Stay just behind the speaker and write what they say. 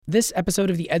This episode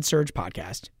of the EdSurge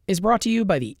podcast is brought to you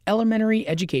by the Elementary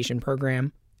Education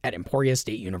Program at Emporia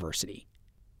State University.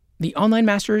 The Online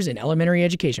Masters in Elementary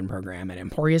Education program at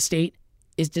Emporia State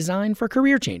is designed for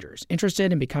career changers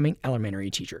interested in becoming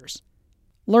elementary teachers.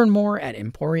 Learn more at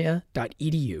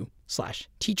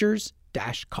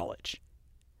emporia.edu/teachers-college.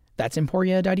 That's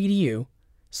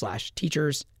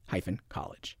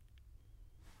emporia.edu/teachers-college.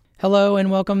 Hello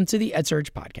and welcome to the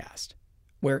EdSurge podcast,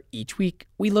 where each week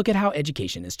we look at how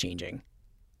education is changing.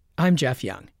 I'm Jeff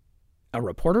Young, a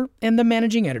reporter and the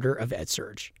managing editor of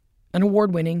EdSurge, an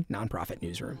award-winning nonprofit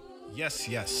newsroom.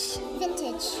 Yes.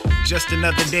 Vintage. Just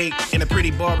another day in a pretty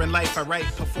boring life. I write,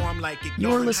 perform like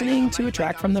You're listening to a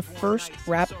track from the first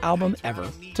rap album ever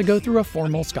to go through a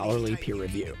formal scholarly peer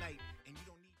review.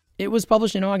 It was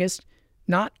published in August,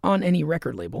 not on any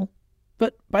record label,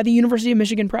 but by the University of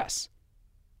Michigan Press.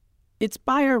 It's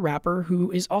by a rapper who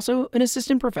is also an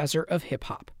assistant professor of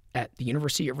hip-hop at the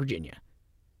University of Virginia.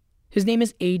 His name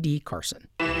is A.D. Carson.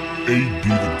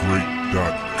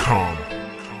 adthegreat.com.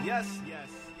 Yes.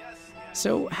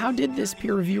 So how did this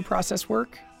peer review process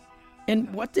work?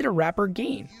 And what did a rapper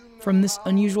gain from this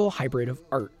unusual hybrid of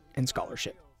art and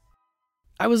scholarship?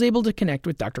 I was able to connect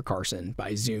with Dr. Carson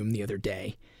by Zoom the other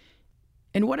day,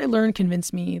 and what I learned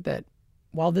convinced me that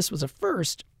while this was a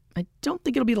first, I don't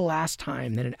think it'll be the last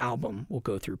time that an album will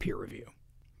go through peer review.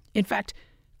 In fact,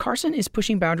 Carson is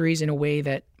pushing boundaries in a way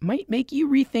that might make you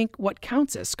rethink what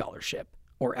counts as scholarship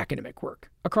or academic work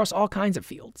across all kinds of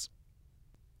fields.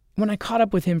 When I caught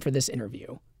up with him for this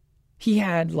interview, he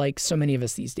had, like so many of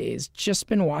us these days, just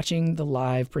been watching the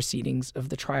live proceedings of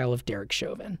the trial of Derek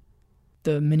Chauvin,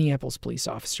 the Minneapolis police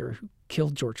officer who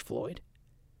killed George Floyd.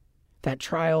 That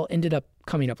trial ended up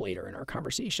coming up later in our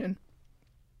conversation.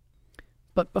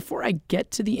 But before I get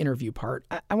to the interview part,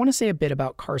 I want to say a bit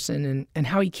about Carson and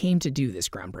how he came to do this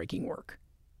groundbreaking work.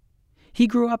 He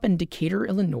grew up in Decatur,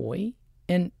 Illinois,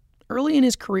 and early in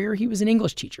his career, he was an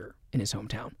English teacher in his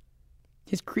hometown.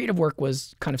 His creative work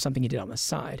was kind of something he did on the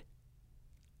side.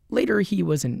 Later, he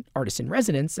was an artist in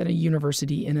residence at a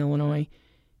university in Illinois,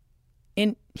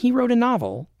 and he wrote a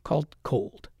novel called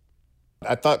Cold.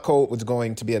 I thought Cold was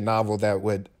going to be a novel that I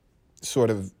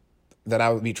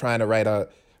would be trying to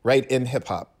write in hip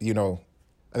hop, you know.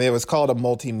 I mean, it was called a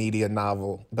multimedia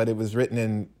novel, but it was written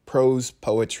in prose,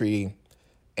 poetry,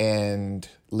 and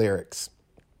lyrics.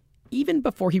 Even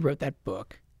before he wrote that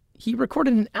book, he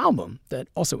recorded an album that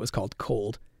also was called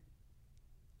Cold.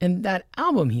 And that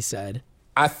album, he said,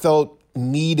 I felt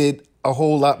needed a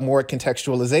whole lot more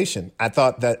contextualization. I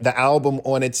thought that the album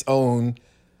on its own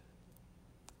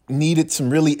needed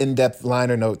some really in-depth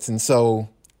liner notes. And so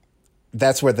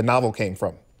that's where the novel came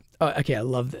from. Oh, okay, I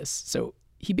love this. So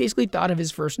he basically thought of his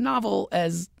first novel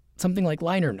as something like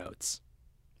liner notes.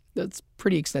 That's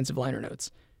pretty extensive liner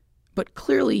notes. But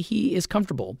clearly he is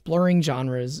comfortable blurring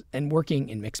genres and working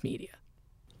in mixed media.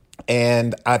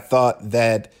 And I thought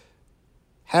that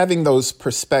having those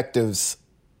perspectives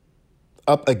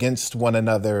up against one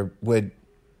another would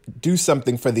do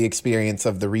something for the experience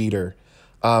of the reader,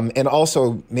 and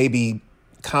also maybe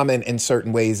comment in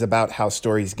certain ways about how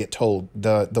stories get told,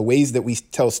 the ways that we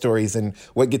tell stories and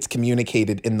what gets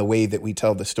communicated in the way that we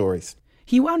tell the stories.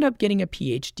 He wound up getting a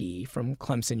PhD from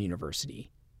Clemson University.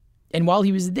 And while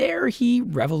he was there, he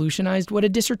revolutionized what a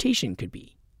dissertation could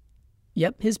be.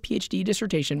 Yep, his PhD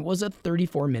dissertation was a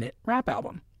 34-minute rap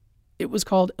album. It was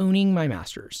called Owning My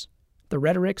Masters, The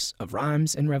Rhetorics of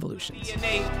Rhymes and Revolutions.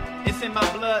 It's in my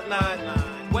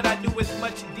bloodline. What I do is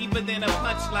much deeper than a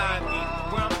punchline.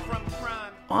 Where I'm from,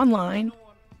 crime. Online,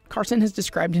 Carson has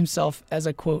described himself as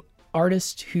a, quote,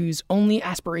 artist whose only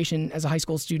aspiration as a high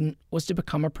school student was to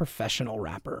become a professional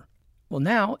rapper. Well,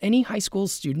 now any high school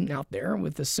student out there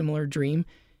with a similar dream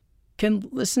can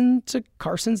listen to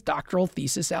Carson's doctoral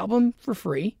thesis album for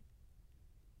free,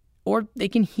 or they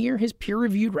can hear his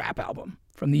peer-reviewed rap album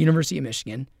from the University of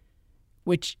Michigan,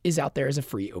 which is out there as a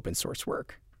free open source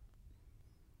work.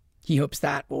 He hopes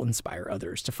that will inspire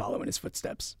others to follow in his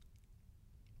footsteps.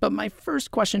 But my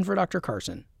first question for Dr.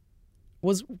 Carson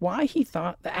was why he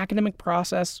thought the academic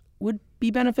process would be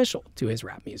beneficial to his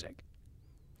rap music.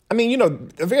 I mean, you know,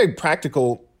 a very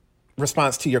practical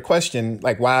response to your question,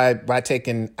 like why take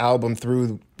an album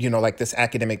through, you know, like this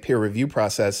academic peer review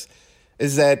process,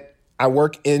 is that I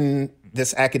work in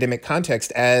this academic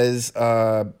context as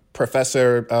a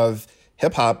professor of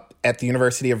hip hop at the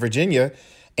University of Virginia.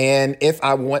 And if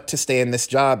I want to stay in this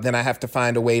job, then I have to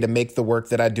find a way to make the work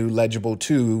that I do legible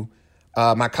to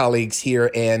my colleagues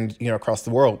here and, you know, across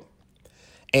the world.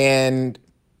 And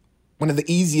one of the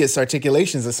easiest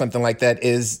articulations of something like that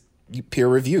is peer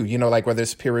review, you know, like whether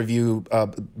it's peer review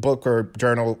book or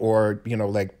journal or, you know,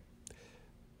 like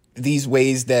these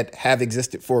ways that have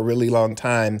existed for a really long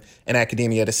time in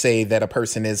academia to say that a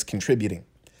person is contributing.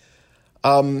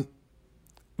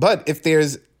 But if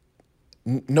there's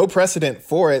no precedent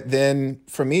for it, then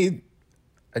for me,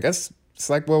 I guess it's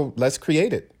like, well, let's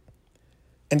create it.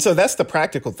 And so that's the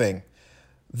practical thing.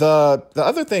 The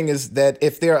other thing is that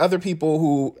if there are other people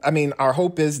who, I mean, our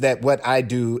hope is that what I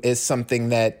do is something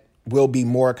that will be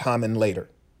more common later.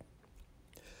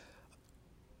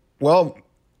 Well,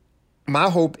 my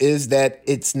hope is that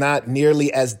it's not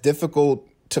nearly as difficult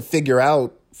to figure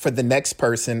out for the next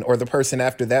person or the person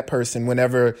after that person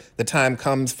whenever the time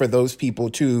comes for those people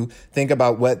to think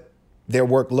about what their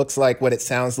work looks like, what it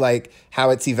sounds like,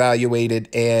 how it's evaluated,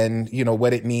 and, you know,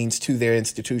 what it means to their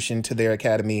institution, to their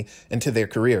academy, and to their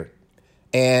career.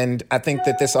 And I think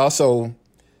that this also,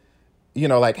 you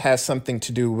know, like has something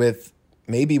to do with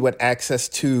maybe what access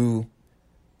to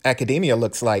academia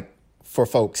looks like for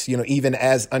folks, you know, even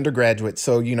as undergraduates.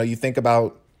 So, you know, you think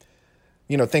about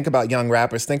young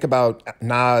rappers, think about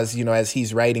Nas, you know, as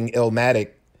he's writing Illmatic,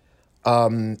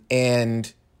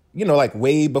 and, you know, like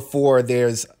way before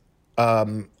there's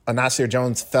a Nasir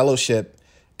Jones fellowship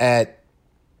at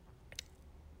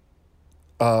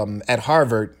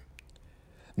Harvard,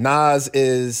 Nas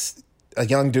is a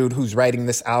young dude who's writing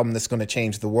this album that's going to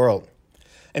change the world.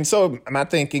 And so my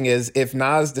thinking is, if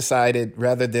Nas decided,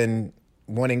 rather than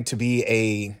wanting to be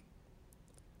a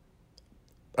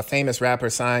famous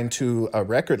rapper signed to a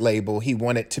record label, he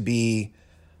wanted to be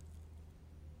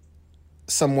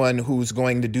someone who's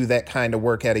going to do that kind of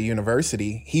work at a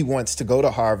university. He wants to go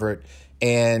to Harvard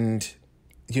and,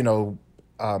 you know,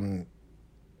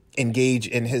 engage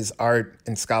in his art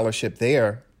and scholarship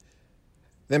there.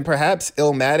 Then perhaps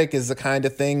Illmatic is the kind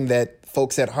of thing that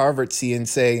folks at Harvard see and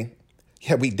say,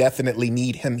 yeah, we definitely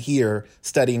need him here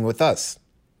studying with us.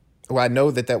 Well, I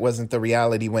know that that wasn't the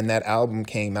reality when that album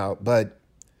came out, but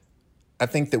I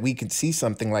think that we could see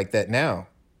something like that now.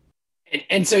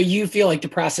 And so you feel like the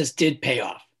process did pay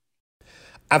off?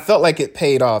 I felt like it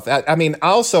paid off. I mean,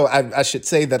 also, I should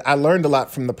say that I learned a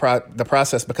lot from the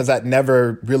process because I'd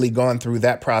never really gone through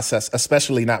that process,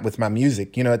 especially not with my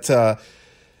music. You know, it's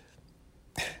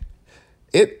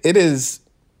it is,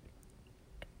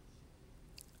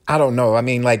 I don't know. I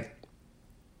mean, like,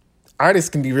 artists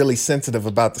can be really sensitive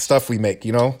about the stuff we make,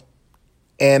 you know?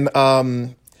 And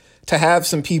to have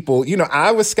some people, you know,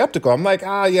 I was skeptical. I'm like,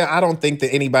 yeah, I don't think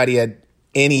that anybody at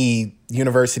any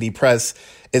university press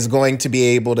is going to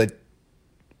be able to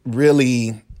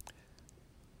really,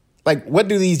 like, what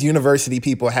do these university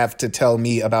people have to tell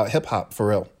me about hip hop for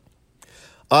real?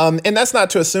 And that's not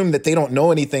to assume that they don't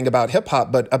know anything about hip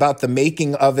hop, but about the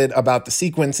making of it, about the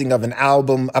sequencing of an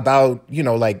album, about, you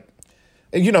know, like,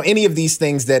 you know, any of these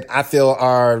things that I feel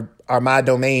are my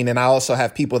domain. And I also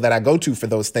have people that I go to for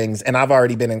those things. And I've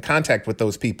already been in contact with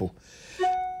those people.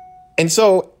 And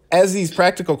so as these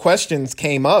practical questions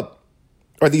came up,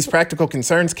 or these practical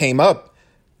concerns came up,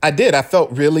 I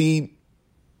felt really,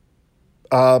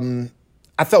 I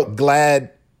felt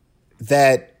glad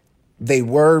that they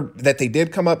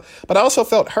did come up, but I also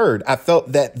felt heard. I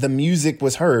felt that the music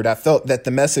was heard. I felt that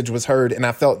the message was heard. And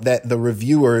I felt that the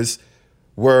reviewers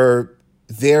were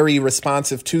very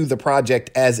responsive to the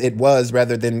project as it was,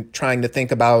 rather than trying to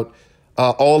think about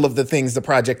all of the things the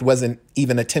project wasn't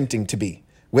even attempting to be,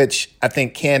 which I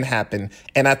think can happen.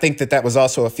 And I think that was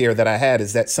also a fear that I had,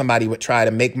 is that somebody would try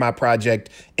to make my project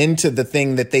into the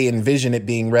thing that they envision it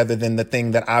being rather than the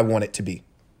thing that I want it to be.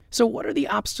 So what are the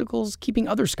obstacles keeping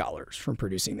other scholars from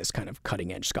producing this kind of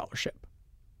cutting-edge scholarship?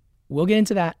 We'll get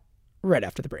into that right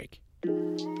after the break.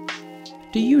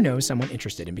 Do you know someone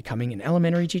interested in becoming an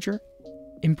elementary teacher?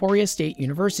 Emporia State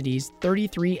University's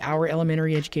 33-hour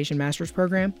elementary education master's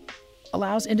program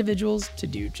allows individuals to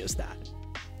do just that,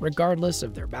 regardless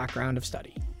of their background of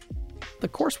study. The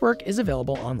coursework is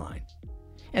available online,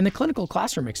 and the clinical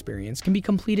classroom experience can be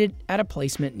completed at a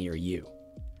placement near you,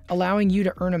 allowing you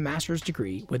to earn a master's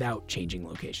degree without changing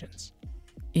locations.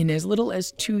 In as little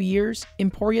as 2 years,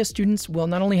 Emporia students will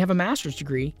not only have a master's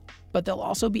degree, but they'll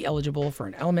also be eligible for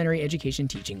an elementary education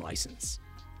teaching license,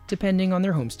 depending on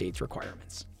their home state's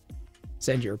requirements.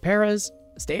 Send your paras,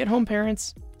 stay-at-home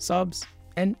parents, subs,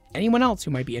 and anyone else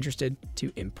who might be interested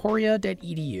to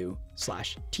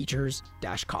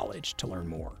emporia.edu/teachers-college to learn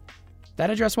more. That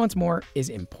address once more is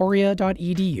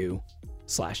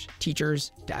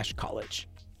emporia.edu/teachers-college.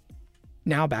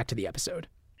 Now back to the episode.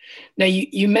 Now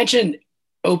you mentioned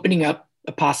opening up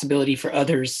a possibility for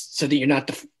others so that you're not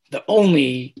the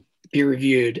only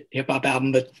peer-reviewed hip-hop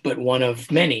album, but one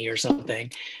of many or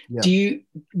something. Yeah.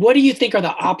 What do you think are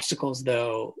the obstacles,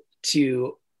 though,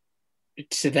 to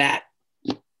that,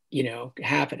 you know,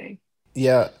 happening?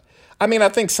 Yeah, I mean, I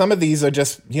think some of these are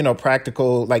just,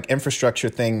 practical, like infrastructure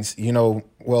things,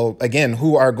 well, again,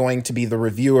 who are going to be the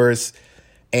reviewers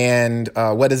and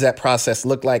what does that process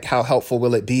look like? How helpful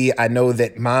will it be? I know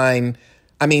that mine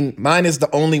is the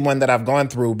only one that I've gone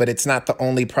through, but it's not the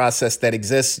only process that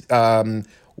exists.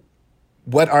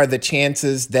 What are the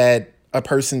chances that a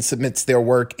person submits their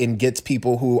work and gets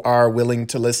people who are willing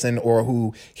to listen or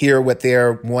who hear what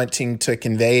they're wanting to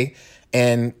convey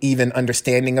and even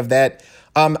understanding of that?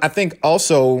 I think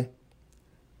also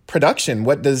production.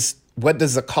 What does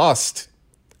the cost?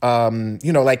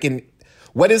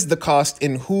 What is the cost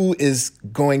and who is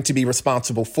going to be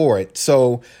responsible for it?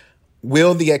 So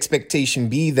will the expectation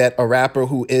be that a rapper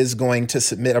who is going to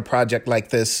submit a project like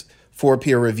this for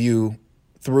peer review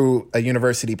through a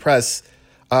university press,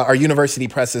 our university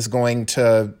press is going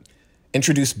to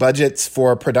introduce budgets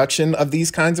for production of these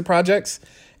kinds of projects?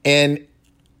 And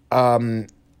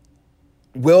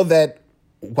will that,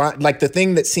 like the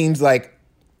thing that seems like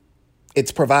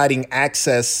it's providing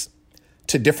access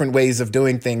to different ways of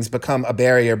doing things, become a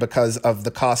barrier because of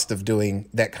the cost of doing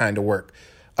that kind of work?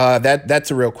 That's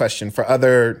a real question for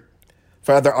other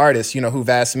artists, who've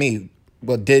asked me,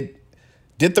 well, did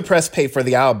the press pay for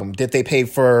the album? Did they pay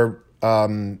for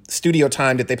studio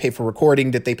time? Did they pay for recording?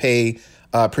 Did they pay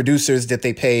producers? Did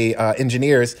they pay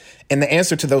engineers? And the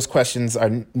answer to those questions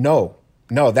are no.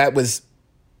 That was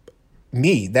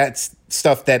me. That's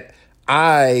stuff that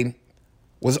I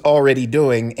was already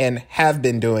doing and have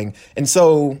been doing. And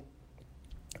so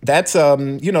that's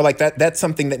that's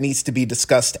something that needs to be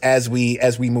discussed as we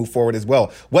move forward as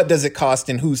well. What does it cost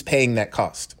and who's paying that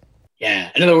cost?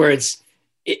 Yeah. In other words,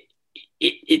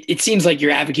 it seems like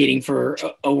you're advocating for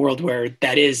a world where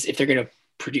that is, if they're going to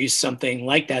produce something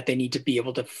like that, they need to be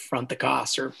able to front the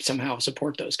costs or somehow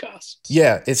support those costs.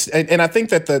 Yeah, and I think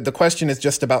that the question is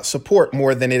just about support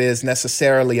more than it is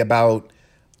necessarily about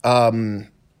something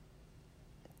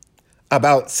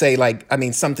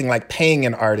like paying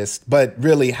an artist, but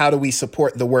really how do we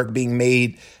support the work being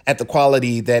made at the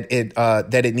quality that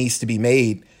it needs to be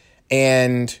made?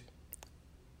 And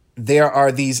there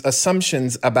are these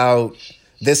assumptions about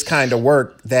this kind of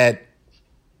work that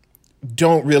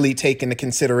don't really take into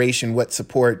consideration what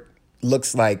support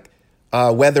looks like,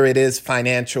 whether it is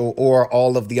financial or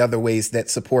all of the other ways that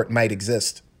support might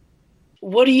exist.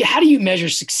 How do you measure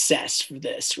success for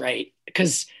this, right?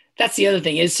 Because that's the other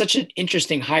thing. It's such an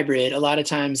interesting hybrid. A lot of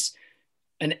times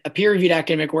a peer-reviewed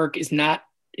academic work is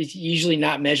usually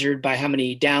not measured by how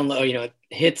many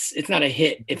hits. It's not a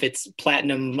hit if it's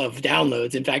platinum of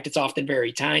downloads. In fact, it's often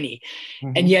very tiny.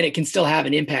 Mm-hmm. And yet it can still have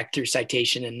an impact through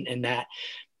citation and that.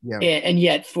 Yeah. And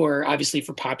yet for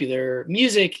popular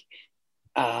music,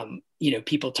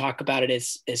 people talk about it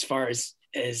as far as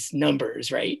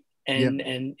numbers, right?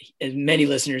 And as many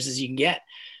listeners as you can get.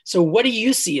 So what do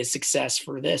you see as success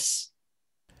for this?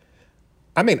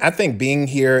 I mean, I think being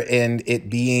here and it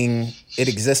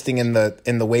existing in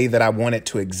the way that I want it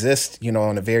to exist,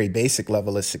 on a very basic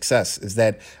level is success, is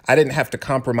that I didn't have to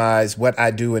compromise what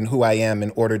I do and who I am in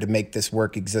order to make this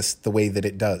work exist the way that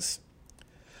it does,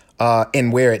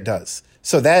 and where it does.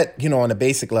 So that, on a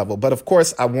basic level. But of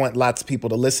course, I want lots of people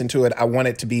to listen to it. I want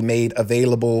it to be made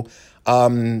available.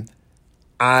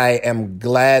 I am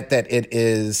glad that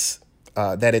it's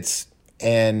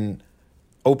an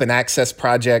open access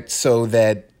project so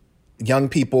that young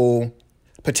people,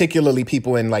 particularly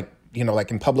people in like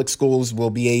in public schools, will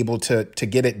be able to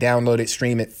get it, download it,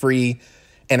 stream it free,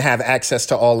 and have access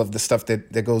to all of the stuff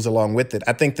that goes along with it.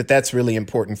 I think that that's really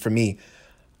important for me.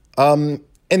 And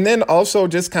then also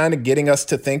just kind of getting us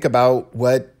to think about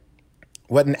what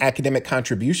an academic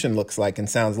contribution looks like and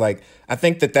sounds like. I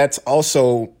think that that's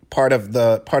also part of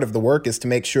the work, is to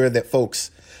make sure that folks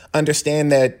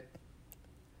understand that,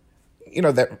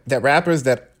 that rappers,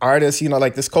 that artists,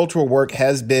 like this cultural work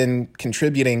has been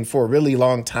contributing for a really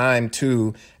long time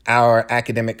to our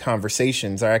academic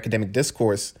conversations, our academic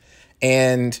discourse,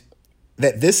 and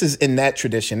that this is in that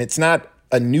tradition. It's not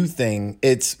a new thing.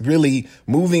 It's really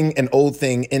moving an old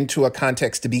thing into a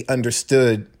context to be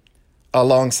understood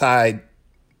alongside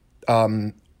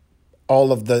all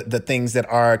of the things that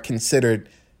are considered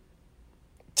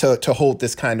to hold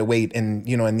this kind of weight in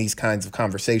these kinds of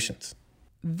conversations.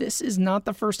 This is not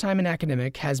the first time an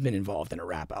academic has been involved in a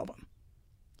rap album.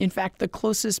 In fact, the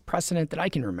closest precedent that I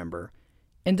can remember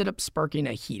ended up sparking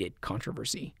a heated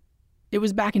controversy. It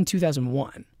was back in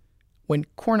 2001 when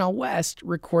Cornel West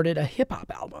recorded a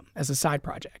hip-hop album as a side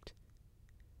project.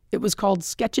 It was called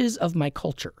Sketches of My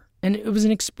Culture, and it was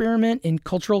an experiment in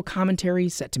cultural commentary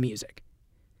set to music.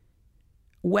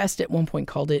 West at one point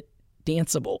called it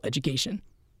danceable education.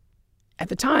 At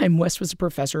the time, West was a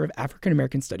professor of African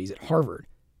American studies at Harvard.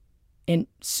 And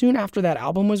soon after that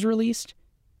album was released,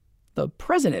 the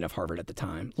president of Harvard at the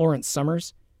time, Lawrence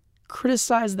Summers,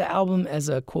 criticized the album as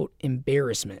a, quote,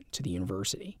 embarrassment to the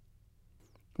university.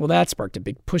 Well, that sparked a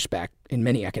big pushback in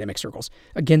many academic circles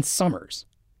against Summers,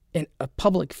 and a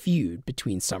public feud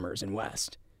between Summers and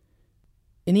West.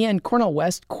 In the end, Cornel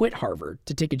West quit Harvard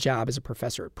to take a job as a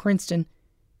professor at Princeton,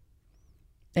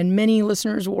 and many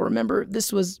listeners will remember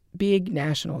this was big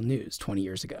national news 20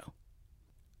 years ago,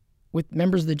 with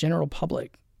members of the general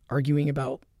public arguing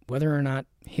about whether or not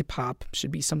hip-hop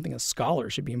should be something a scholar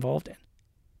should be involved in.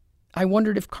 I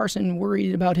wondered if Carson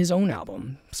worried about his own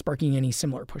album sparking any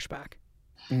similar pushback.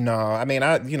 No, I mean,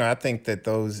 I think that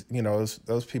those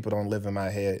people don't live in my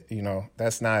head.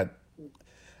 That's not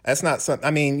something.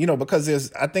 I mean,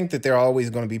 because I think that there are always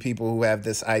going to be people who have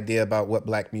this idea about what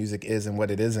Black music is and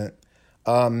what it isn't.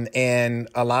 And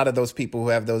a lot of those people who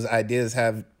have those ideas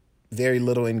have very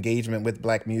little engagement with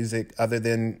Black music other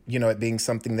than, it being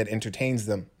something that entertains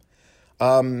them.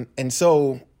 And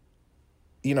so,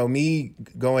 me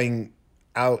going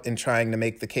out and trying to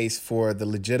make the case for the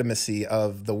legitimacy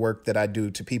of the work that I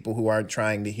do to people who aren't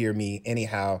trying to hear me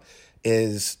anyhow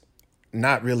is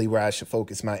not really where I should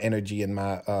focus my energy and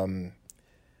my,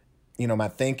 my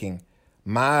thinking.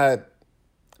 My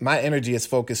energy is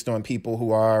focused on people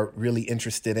who are really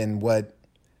interested in what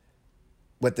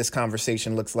this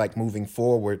conversation looks like moving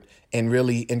forward and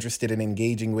really interested in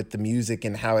engaging with the music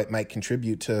and how it might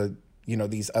contribute to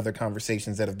these other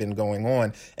conversations that have been going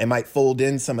on and might fold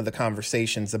in some of the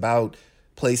conversations about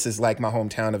places like my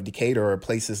hometown of Decatur or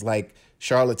places like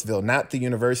Charlottesville, not the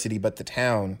university, but the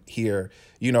town here,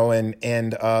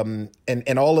 and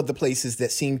all of the places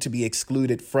that seem to be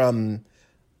excluded from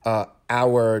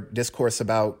our discourse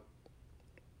about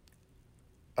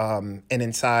and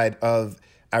inside of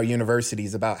our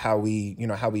universities about how we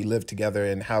live together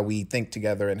and how we think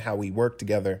together and how we work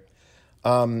together.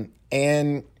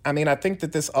 And I mean, I think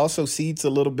that this also seeds a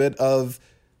little bit of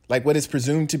like what is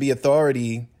presumed to be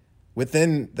authority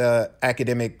within the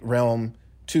academic realm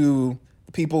to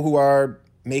people who are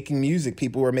making music,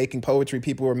 people who are making poetry,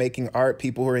 people who are making art,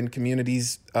 people who are in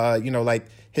communities, like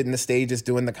hitting the stages,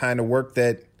 doing the kind of work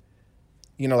that,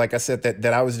 like I said,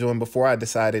 that I was doing before I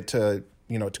decided to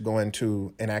go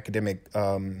into an academic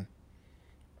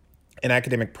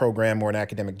program or an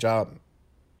academic job.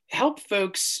 Help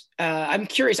folks. I'm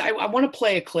curious. I want to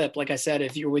play a clip, like I said,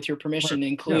 if you're with your permission,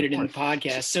 included in the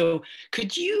podcast. So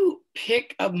could you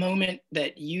pick a moment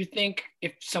that you think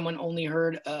if someone only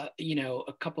heard, a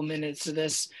couple minutes of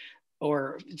this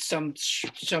or some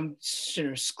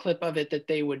clip of it, that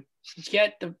they would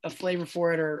get a flavor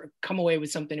for it or come away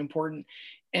with something important?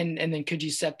 And then could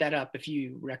you set that up if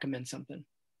you recommend something?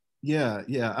 Yeah.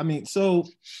 I mean, so,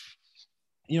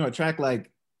 a track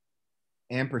like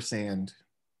Ampersand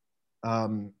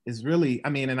is really,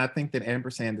 and I think that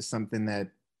Ampersand is something that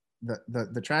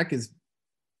the track is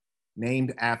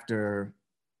named after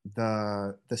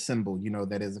the symbol,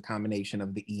 that is a combination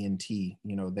of the E and T,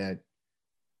 that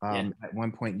at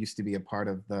one point used to be a part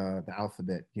of the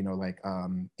alphabet, like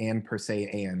and per se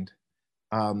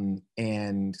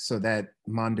and so that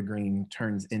Mondegreen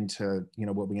turns into,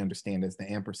 what we understand as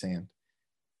the ampersand.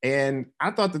 And I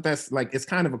thought that that's like, it's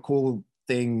kind of a cool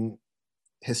thing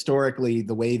historically,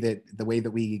 the way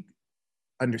that we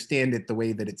understand it, the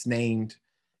way that it's named.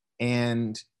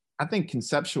 And I think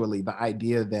conceptually, the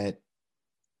idea that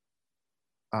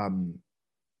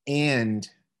and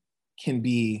can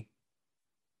be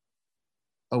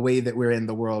a way that we're in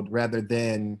the world rather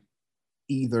than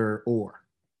either or.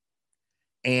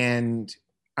 And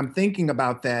I'm thinking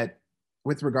about that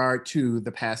with regard to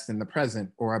the past and the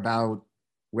present, or about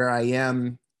where I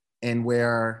am and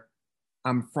where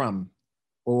I'm from,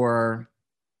 or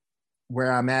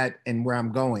where I'm at and where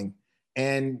I'm going.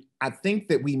 And I think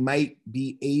that we might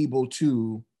be able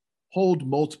to hold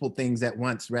multiple things at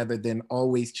once rather than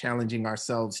always challenging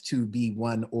ourselves to be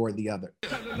one or the other.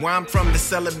 Where I'm from, the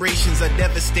celebrations are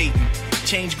devastating.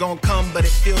 Change gon' come, but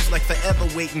it feels like forever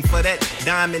waiting for that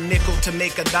dime and nickel to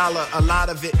make a dollar. A lot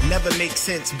of it never makes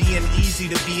sense. Being easy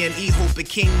to be an E-hoop, a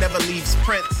king never leaves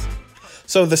Prince.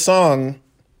 So the song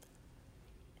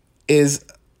is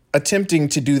attempting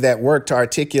to do that work to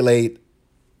articulate,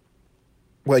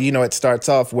 well, it starts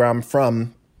off where I'm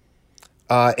from,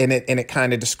 and it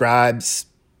kind of describes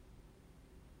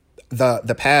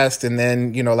the past, and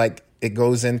then, like it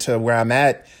goes into where I'm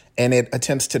at, and it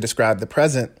attempts to describe the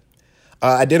present.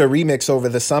 I did a remix over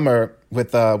the summer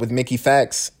with Mickey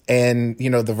Fax, and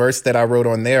the verse that I wrote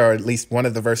on there, or at least one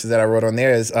of the verses that I wrote on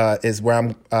there, is where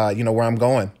I'm where I'm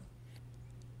going.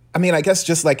 I mean, I guess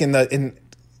just like in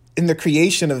the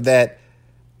creation of that,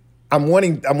 I'm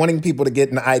wanting people to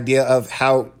get an idea of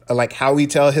how we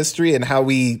tell history and how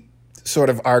we sort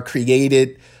of are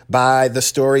created by the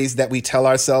stories that we tell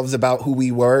ourselves about who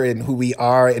we were and who we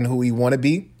are and who we want to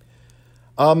be.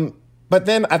 But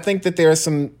then I think that there are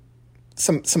some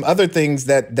other things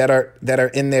that are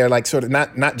in there, like sort of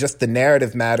not just the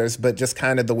narrative matters, but just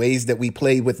kind of the ways that we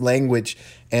play with language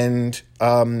and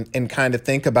kind of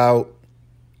think about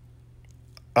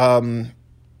how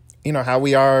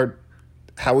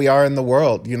we are in the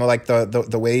world, like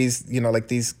the ways, like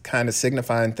these kind of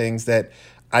signifying things that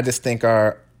I just think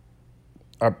are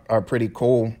pretty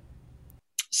cool.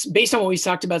 Based on what we've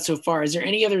talked about so far, is there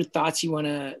any other thoughts you want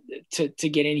to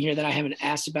get in here that I haven't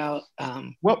asked about?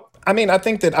 Well, I mean, I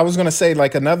think that I was going to say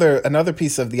like another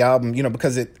piece of the album,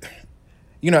 because it,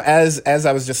 as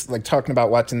I was just like talking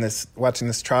about watching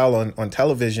this trial on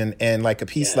television, and like a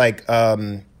piece like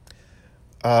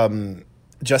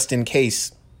Just in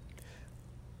Case,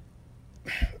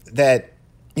 that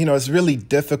it's really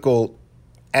difficult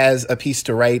as a piece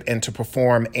to write and to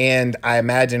perform, and I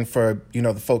imagine for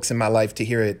the folks in my life to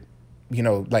hear it,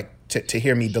 like to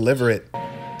hear me deliver it.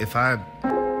 If I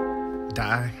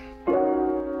die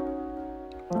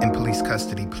in police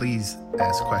custody, please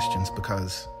ask questions,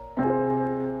 because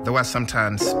though I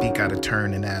sometimes speak out of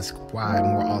turn and ask why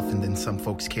more often than some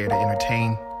folks care to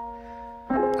entertain,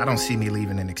 I don't see me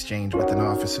leaving an exchange with an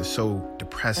officer so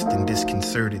depressed and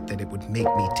disconcerted that it would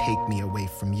make me take me away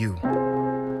from you.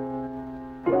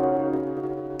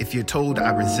 If you're told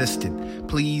I resisted,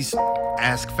 please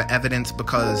ask for evidence,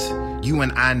 because you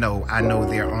and I know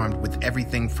they're armed with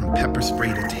everything from pepper spray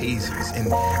to tasers, and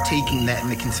taking that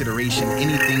into consideration,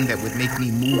 anything that would make me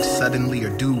move suddenly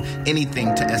or do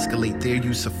anything to escalate their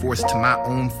use of force to my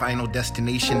own final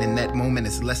destination in that moment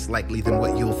is less likely than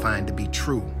what you'll find to be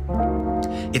true.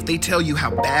 If they tell you how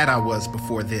bad I was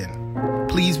before then,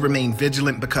 please remain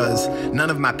vigilant, because none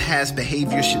of my past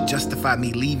behavior should justify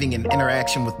me leaving an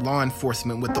interaction with law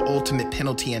enforcement with the ultimate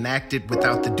penalty enacted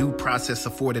without the due process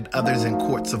afforded others in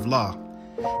courts of law.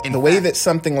 And the way that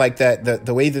something like that,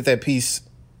 the way that piece,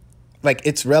 like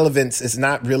its relevance is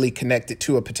not really connected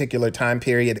to a particular time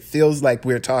period. It feels like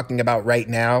we're talking about right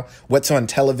now, what's on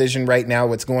television right now,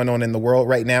 what's going on in the world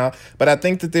right now. But I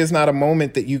think that there's not a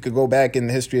moment that you could go back in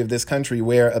the history of this country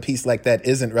where a piece like that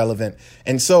isn't relevant.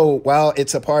 And so while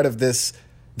it's a part of this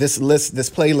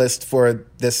playlist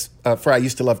for I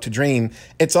Used to Love to Dream,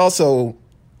 it's also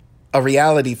a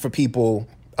reality for people,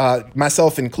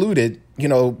 myself included,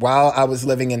 while I was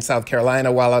living in South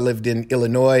Carolina, while I lived in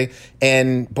Illinois,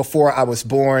 and before I was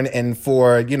born, and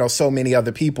for, so many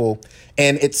other people.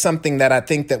 And it's something that I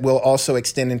think that will also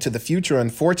extend into the future.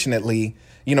 Unfortunately,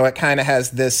 it kind of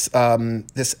has this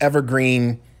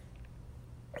evergreen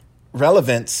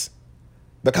relevance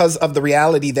because of the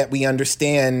reality that we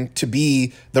understand to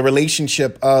be the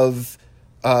relationship of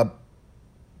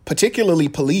particularly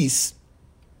police,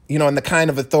 and the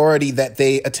kind of authority that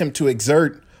they attempt to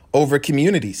exert over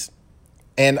communities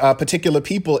and particular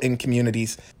people in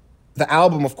communities. The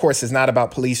album, of course, is not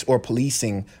about police or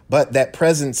policing, but that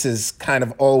presence is kind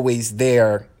of always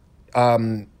there,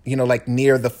 like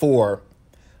near the fore,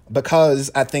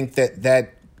 because I think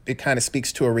that it kind of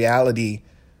speaks to a reality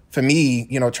for me,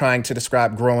 trying to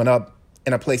describe growing up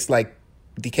in a place like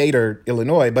Decatur,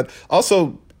 Illinois, but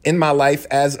also in my life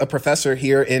as a professor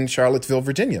here in Charlottesville,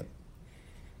 Virginia.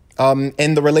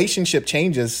 And the relationship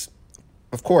changes,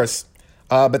 of course,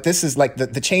 but this is like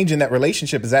the change in that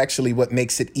relationship is actually what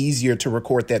makes it easier to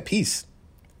record that piece.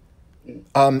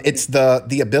 It's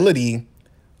the ability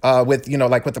with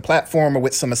the platform or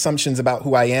with some assumptions about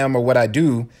who I am or what I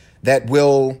do that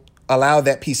will allow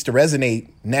that piece to resonate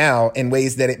now in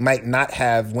ways that it might not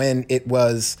have when it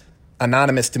was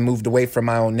anonymous and moved away from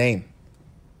my own name.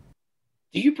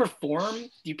 Do you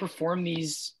perform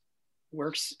these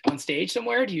works on stage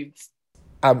somewhere?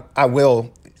 I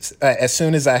will as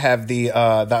soon as I have the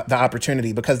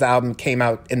opportunity, because the album came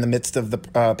out in the midst of the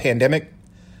pandemic.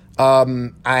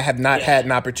 I have not had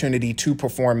an opportunity to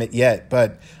perform it yet,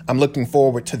 but I'm looking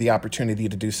forward to the opportunity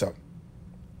to do so.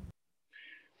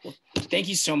 Well, thank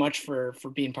you so much for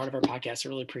being part of our podcast. I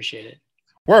really appreciate it.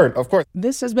 Word, of course.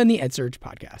 This has been the EdSurge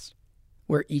podcast,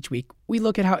 where each week we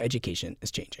look at how education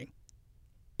is changing.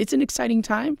 It's an exciting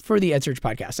time for the EdSurge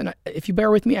podcast, and if you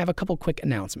bear with me, I have a couple quick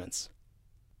announcements.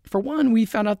 For one, we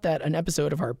found out that an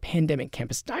episode of our Pandemic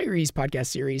Campus Diaries podcast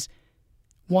series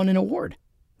won an award.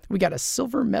 We got a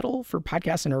silver medal for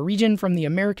podcasts in our region from the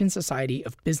American Society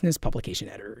of Business Publication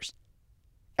Editors.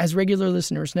 As regular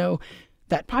listeners know,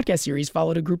 that podcast series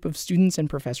followed a group of students and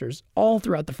professors all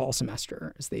throughout the fall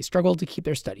semester as they struggled to keep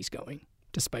their studies going,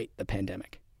 despite the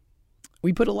pandemic.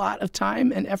 We put a lot of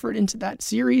time and effort into that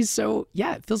series, so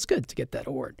yeah, it feels good to get that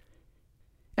award.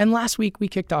 And last week, we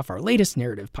kicked off our latest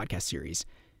narrative podcast series.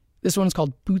 This one's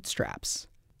called Bootstraps,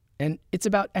 and it's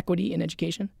about equity in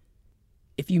education.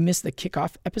 If you missed the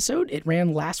kickoff episode, it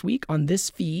ran last week on this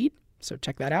feed, so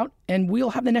check that out. And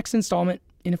we'll have the next installment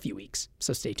in a few weeks,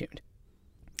 so stay tuned.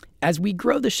 As we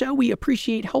grow the show, we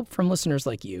appreciate help from listeners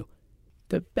like you.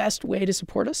 The best way to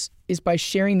support us is by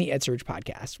sharing the EdSurge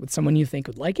podcast with someone you think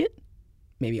would like it,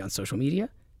 maybe on social media.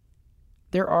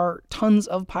 There are tons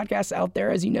of podcasts out there,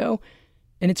 as you know,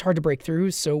 and it's hard to break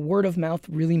through, so word of mouth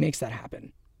really makes that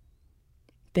happen.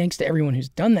 Thanks to everyone who's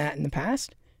done that in the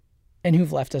past and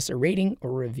who've left us a rating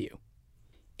or review.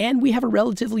 And we have a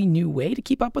relatively new way to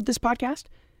keep up with this podcast.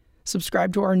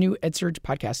 Subscribe to our new EdSurge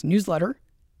podcast newsletter.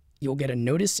 You'll get a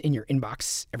notice in your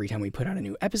inbox every time we put out a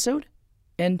new episode.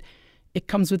 And it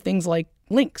comes with things like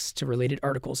links to related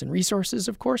articles and resources,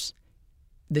 of course.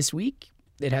 This week,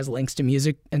 it has links to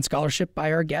music and scholarship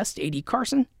by our guest, A.D.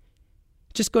 Carson.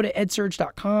 Just go to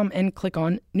edsurge.com and click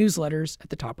on newsletters at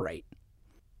the top right.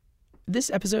 This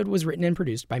episode was written and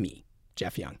produced by me,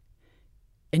 Jeff Young.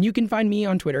 And you can find me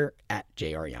on Twitter at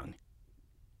JRYoung.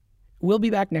 We'll be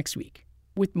back next week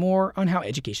with more on how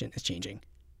education is changing.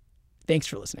 Thanks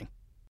for listening.